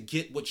be able to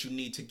get what you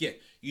need to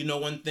get? You know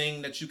one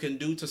thing that you can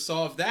do to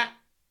solve that?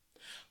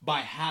 By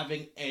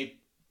having an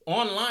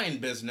online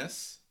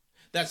business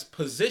that's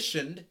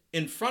positioned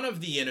in front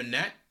of the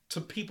internet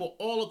to people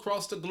all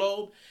across the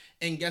globe.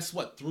 And guess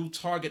what? Through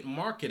target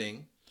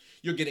marketing,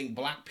 you're getting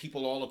black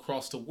people all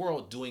across the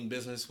world doing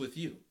business with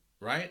you,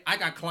 right? I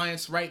got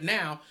clients right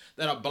now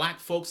that are black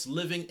folks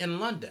living in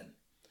London.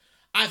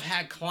 I've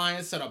had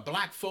clients that are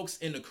black folks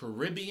in the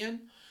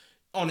Caribbean,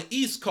 on the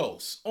East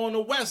Coast, on the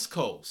West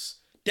Coast,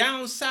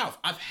 down south.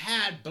 I've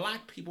had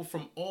black people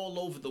from all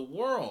over the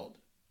world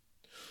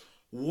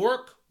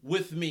work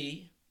with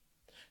me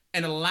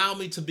and allow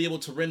me to be able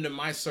to render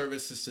my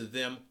services to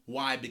them.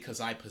 Why? Because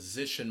I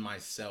position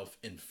myself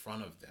in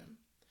front of them.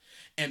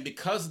 And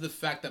because of the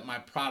fact that my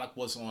product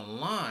was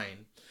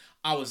online,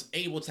 I was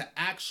able to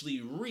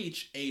actually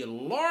reach a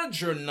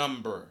larger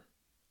number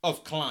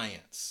of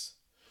clients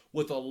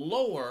with a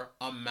lower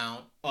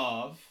amount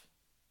of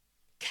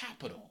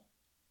capital.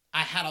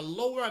 I had a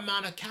lower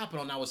amount of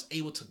capital and I was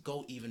able to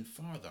go even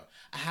farther.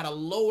 I had a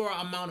lower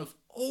amount of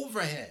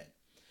overhead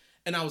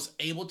and I was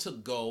able to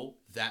go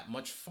that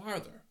much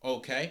farther,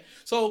 okay?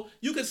 So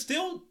you can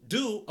still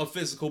do a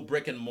physical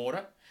brick and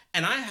mortar,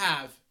 and I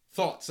have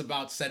thoughts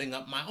about setting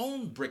up my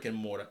own brick and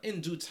mortar in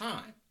due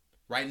time.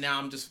 Right now,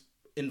 I'm just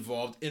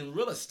involved in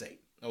real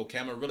estate, okay?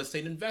 I'm a real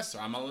estate investor.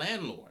 I'm a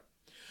landlord.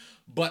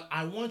 But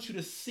I want you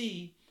to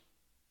see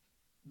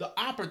the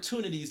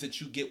opportunities that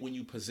you get when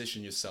you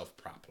position yourself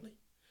properly.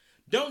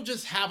 Don't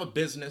just have a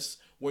business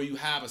where you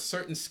have a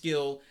certain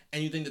skill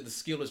and you think that the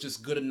skill is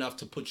just good enough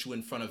to put you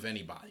in front of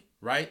anybody,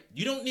 right?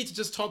 You don't need to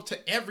just talk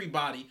to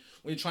everybody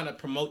when you're trying to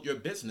promote your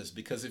business,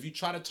 because if you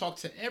try to talk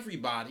to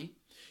everybody,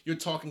 you're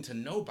talking to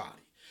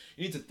nobody.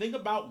 You need to think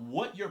about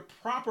what your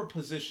proper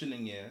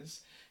positioning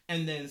is.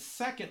 And then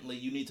secondly,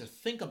 you need to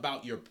think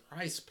about your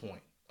price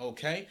point,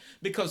 okay?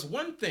 Because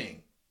one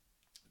thing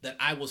that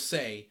I will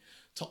say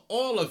to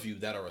all of you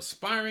that are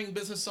aspiring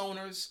business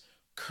owners,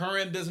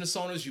 current business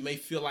owners, you may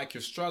feel like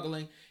you're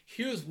struggling.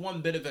 Here's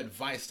one bit of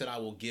advice that I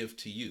will give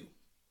to you.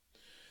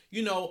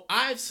 You know,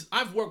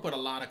 I've worked with a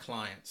lot of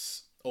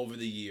clients over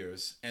the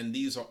years, and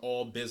these are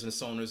all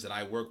business owners that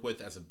I work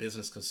with as a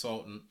business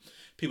consultant,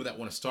 people that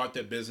want to start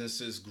their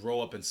businesses,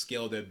 grow up and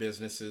scale their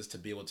businesses to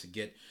be able to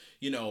get,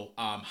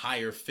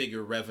 higher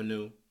figure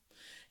revenue.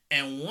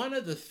 And one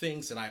of the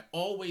things that I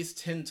always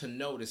tend to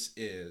notice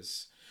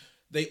is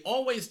they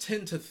always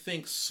tend to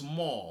think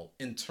small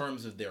in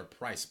terms of their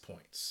price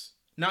points.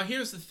 Now,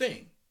 here's the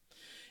thing.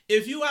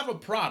 If you have a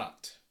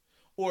product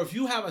or if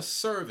you have a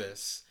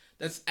service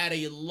that's at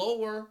a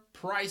lower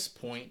price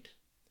point,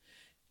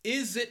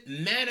 is it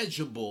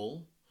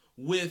manageable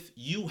with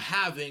you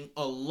having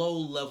a low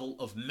level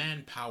of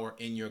manpower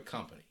in your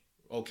company?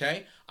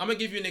 Okay? I'm going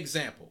to give you an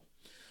example.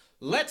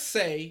 Let's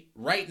say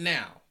right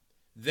now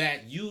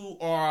that you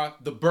are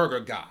the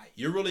burger guy.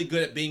 You're really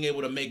good at being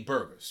able to make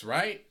burgers,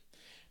 right?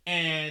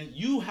 And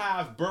you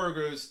have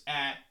burgers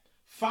at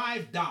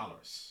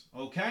 $5,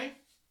 okay?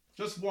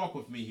 Just walk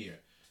with me here.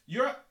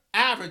 Your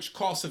average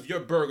cost of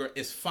your burger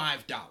is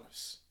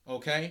 $5,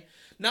 okay?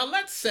 Now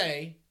let's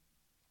say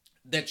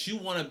that you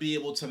want to be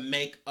able to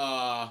make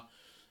an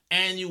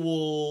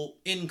annual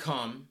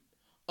income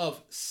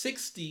of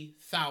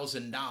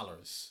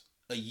 $60,000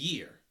 a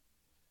year,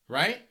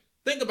 right?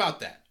 Think about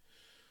that.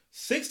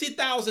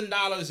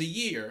 $60,000 a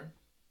year,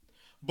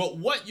 but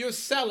what you're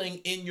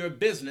selling in your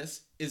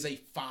business is a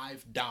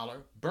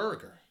 $5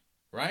 burger,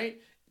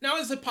 right? Now,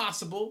 is it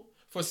possible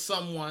for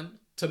someone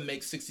to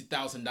make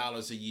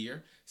 $60,000 a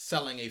year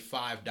selling a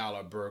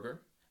 $5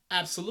 burger?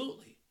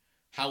 Absolutely.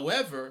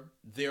 However,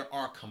 there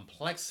are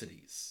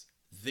complexities.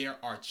 There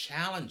are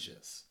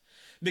challenges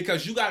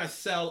because you got to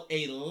sell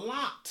a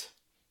lot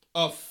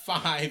of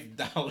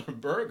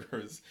 $5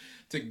 burgers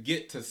to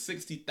get to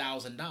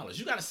 $60,000.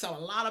 You got to sell a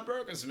lot of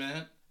burgers,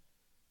 man.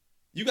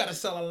 You got to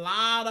sell a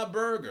lot of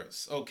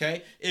burgers,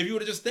 okay? If you were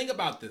to just think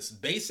about this,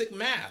 basic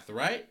math,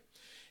 right?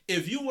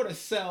 If you were to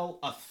sell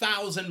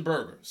 1,000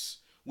 burgers,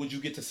 would you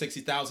get to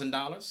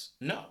 $60,000?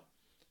 No.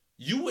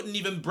 You wouldn't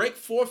even break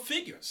four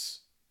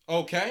figures,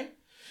 okay?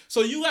 So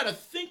you got to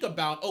think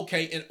about,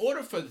 okay, in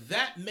order for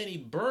that many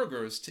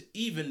burgers to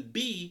even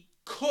be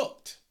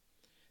cooked,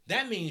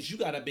 that means you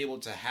got to be able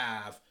to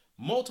have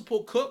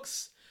multiple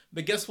cooks.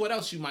 But guess what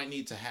else you might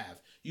need to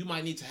have? You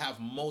might need to have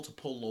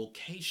multiple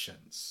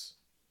locations,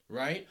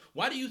 right?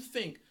 Why do you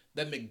think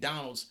that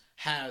McDonald's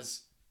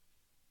has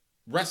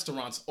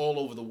restaurants all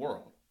over the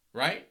world,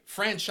 right?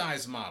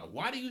 Franchise model.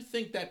 Why do you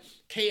think that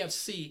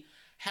KFC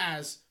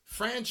has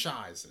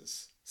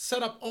franchises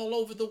set up all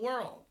over the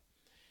world?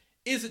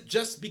 Is it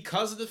just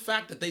because of the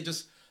fact that they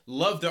just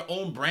love their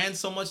own brand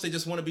so much they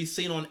just want to be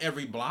seen on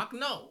every block?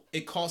 No,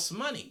 it costs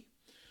money.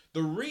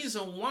 The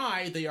reason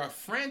why they are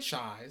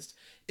franchised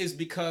is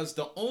because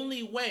the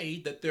only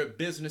way that their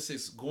business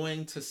is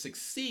going to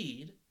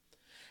succeed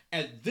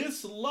at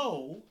this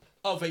low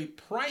of a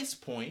price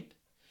point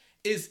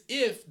is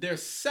if they're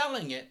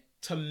selling it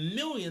to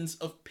millions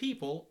of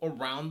people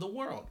around the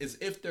world, is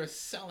if they're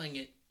selling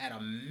it at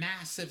a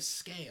massive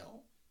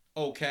scale,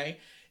 okay?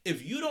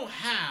 If you don't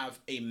have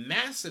a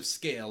massive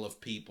scale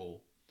of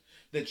people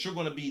that you're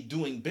going to be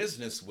doing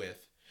business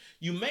with,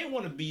 you may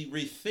want to be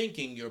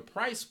rethinking your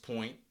price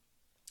point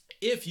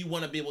if you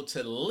want to be able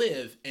to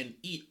live and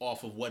eat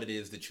off of what it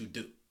is that you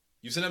do.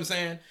 You see what I'm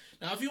saying?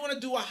 Now, if you want to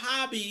do a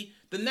hobby,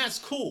 then that's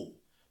cool.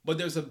 But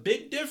there's a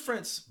big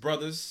difference,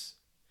 brothers,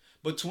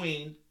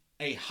 between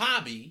a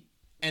hobby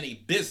and a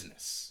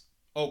business.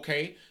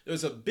 Okay?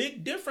 There's a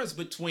big difference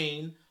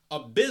between a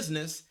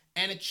business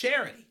and a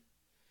charity.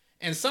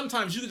 And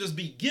sometimes you can just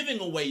be giving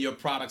away your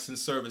products and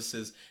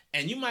services,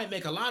 and you might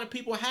make a lot of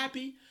people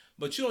happy,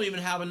 but you don't even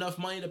have enough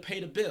money to pay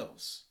the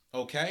bills.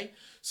 Okay?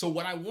 So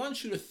what I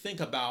want you to think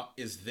about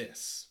is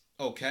this.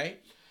 Okay?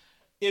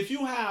 If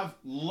you have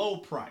low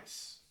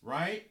price,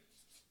 right?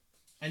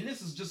 And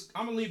this is just,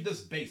 I'm going to leave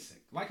this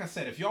basic. Like I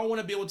said, if y'all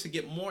want to be able to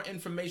get more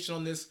information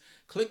on this,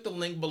 click the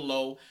link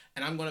below,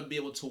 and I'm going to be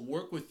able to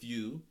work with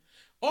you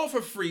all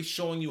for free,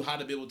 showing you how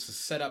to be able to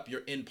set up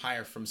your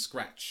empire from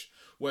scratch.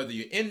 Whether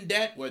you're in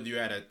debt, whether you're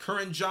at a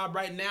current job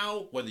right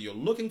now, whether you're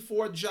looking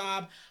for a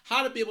job,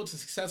 how to be able to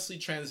successfully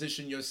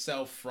transition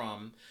yourself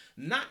from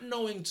not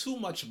knowing too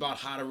much about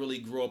how to really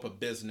grow up a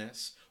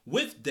business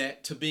with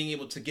debt to being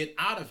able to get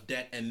out of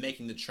debt and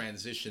making the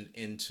transition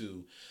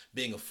into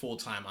being a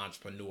full-time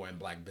entrepreneur and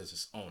black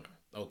business owner.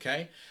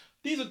 Okay?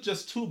 These are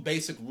just two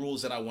basic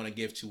rules that I want to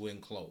give to you in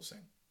closing.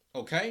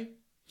 Okay?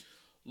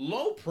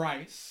 Low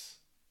price,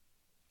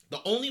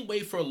 the only way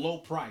for a low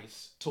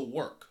price to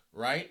work,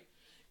 right,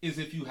 is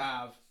if you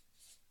have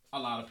a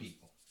lot of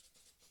people.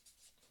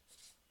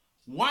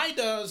 Why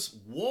does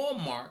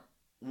Walmart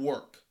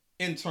work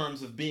in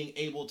terms of being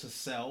able to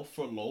sell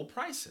for low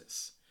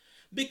prices?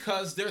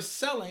 Because they're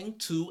selling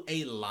to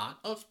a lot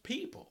of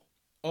people.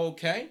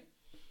 Okay?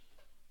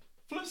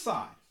 Flip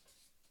side.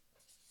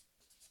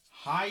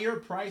 Higher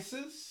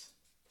prices,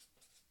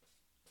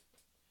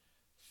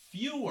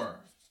 fewer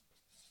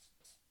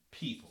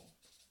people.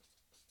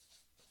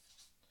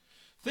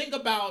 Think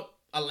about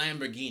a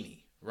Lamborghini,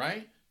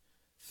 right?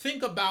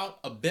 Think about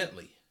a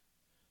Bentley.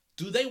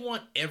 Do they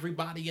want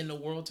everybody in the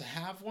world to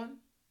have one?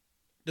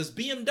 Does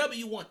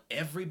BMW want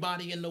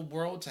everybody in the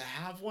world to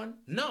have one?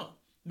 No.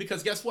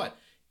 Because guess what?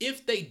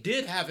 If they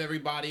did have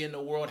everybody in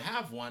the world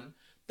have one,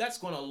 that's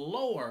going to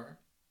lower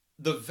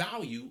the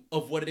value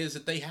of what it is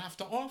that they have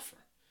to offer.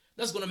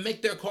 That's going to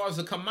make their cars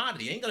a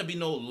commodity. Ain't going to be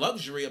no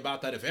luxury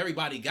about that if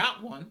everybody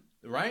got one,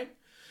 right?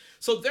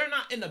 So they're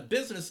not in the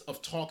business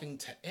of talking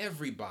to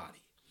everybody.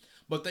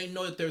 But they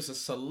know that there's a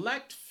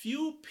select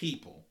few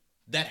people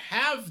that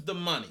have the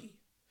money,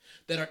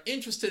 that are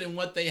interested in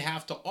what they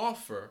have to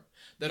offer,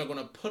 that are going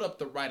to put up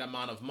the right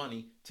amount of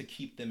money to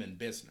keep them in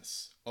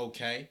business.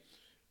 Okay?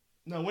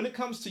 Now, when it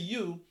comes to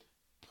you,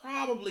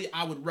 probably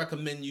I would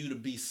recommend you to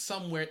be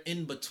somewhere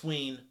in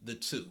between the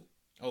two.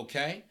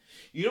 Okay?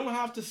 You don't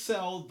have to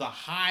sell the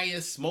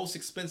highest, most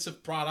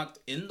expensive product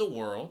in the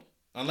world,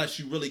 unless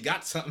you really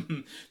got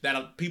something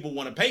that people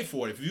want to pay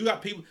for. If you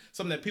got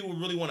something that people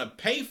really want to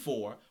pay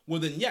for,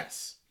 well then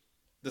yes,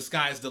 the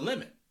sky's the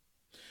limit.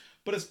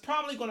 But it's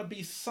probably going to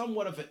be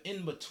somewhat of an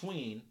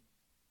in-between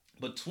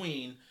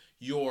between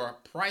your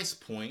price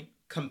point,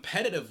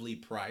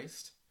 competitively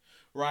priced,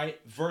 right,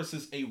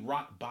 versus a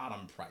rock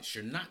bottom price.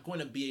 You're not going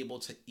to be able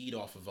to eat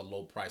off of a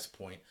low price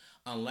point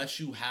unless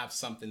you have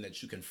something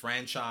that you can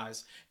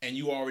franchise and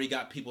you already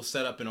got people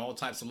set up in all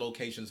types of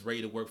locations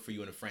ready to work for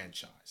you in a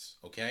franchise,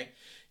 okay?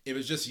 If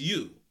it's just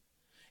you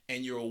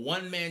and you're a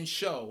one-man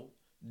show,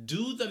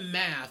 do the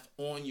math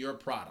on your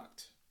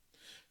product.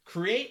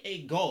 Create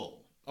a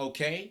goal,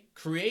 okay?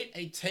 Create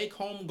a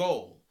take-home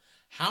goal.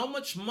 How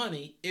much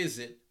money is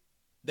it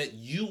that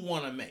you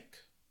want to make?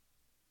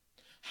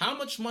 How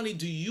much money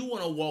do you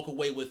want to walk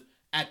away with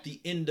at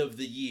the end of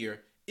the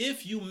year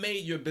if you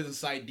made your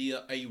business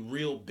idea a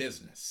real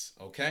business,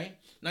 okay?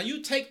 Now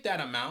you take that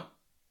amount,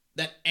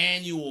 that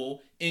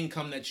annual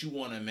income that you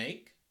want to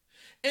make,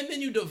 and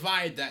then you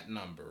divide that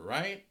number,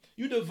 right?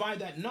 You divide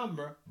that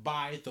number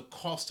by the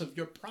cost of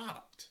your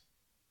product.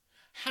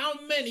 How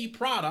many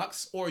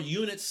products or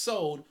units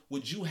sold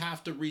would you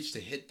have to reach to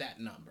hit that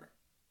number?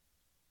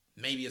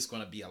 Maybe it's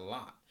going to be a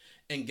lot.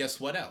 And guess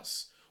what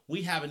else?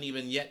 We haven't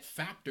even yet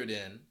factored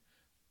in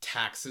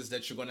taxes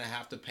that you're going to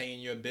have to pay in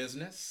your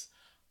business,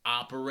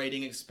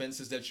 operating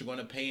expenses that you're going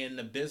to pay in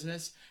the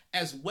business,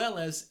 as well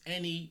as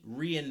any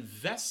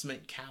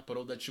reinvestment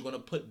capital that you're going to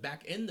put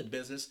back in the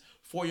business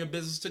for your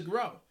business to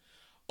grow.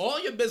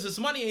 All your business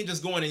money ain't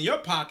just going in your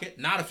pocket,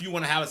 not if you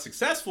want to have a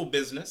successful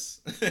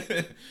business,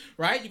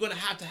 right? You're going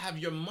to have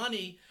your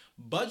money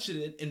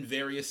budgeted in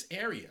various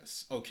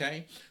areas,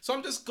 okay? So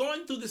I'm just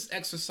going through this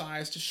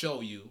exercise to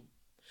show you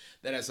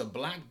that as a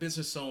black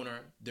business owner,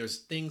 there's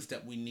things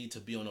that we need to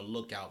be on the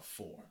lookout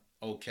for,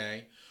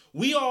 okay?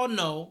 We all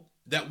know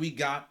that we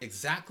got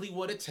exactly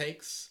what it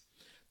takes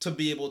to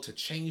be able to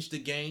change the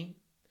game,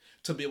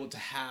 to be able to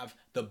have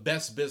the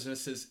best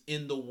businesses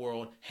in the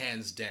world,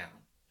 hands down.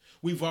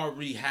 We've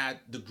already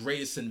had the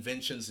greatest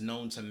inventions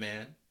known to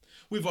man.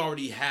 We've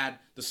already had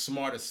the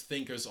smartest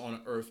thinkers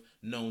on earth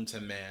known to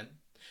man.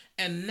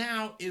 And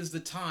now is the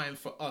time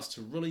for us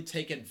to really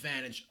take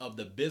advantage of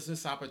the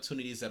business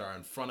opportunities that are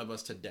in front of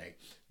us today.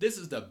 This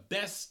is the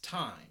best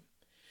time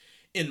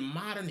in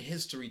modern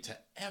history to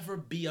ever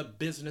be a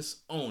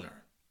business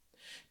owner.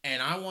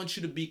 And I want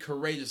you to be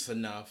courageous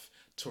enough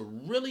to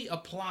really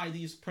apply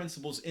these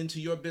principles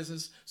into your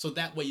business so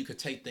that way you could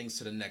take things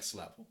to the next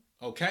level.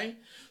 Okay?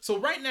 So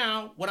right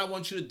now, what I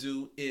want you to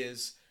do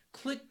is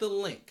click the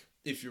link.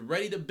 If you're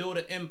ready to build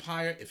an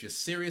empire, if you're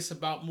serious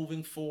about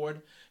moving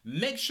forward,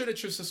 make sure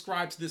that you're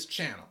subscribed to this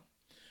channel.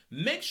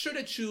 Make sure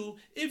that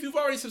if you've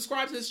already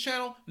subscribed to this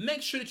channel,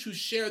 make sure that you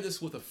share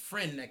this with a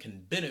friend that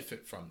can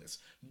benefit from this.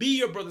 Be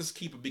your brother's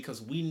keeper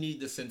because we need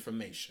this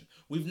information.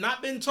 We've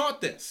not been taught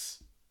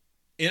this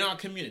in our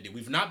community.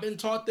 We've not been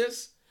taught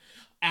this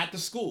at the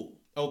school,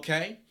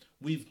 okay?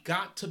 We've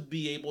got to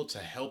be able to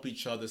help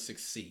each other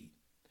succeed.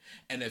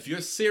 And if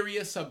you're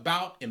serious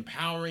about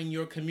empowering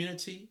your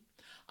community,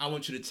 I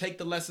want you to take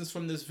the lessons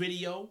from this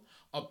video,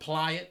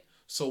 apply it,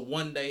 so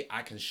one day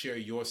I can share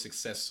your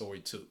success story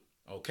too.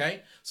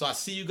 Okay? So I'll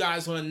see you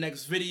guys on the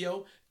next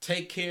video.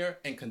 Take care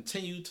and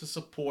continue to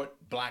support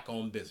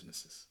Black-owned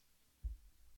businesses.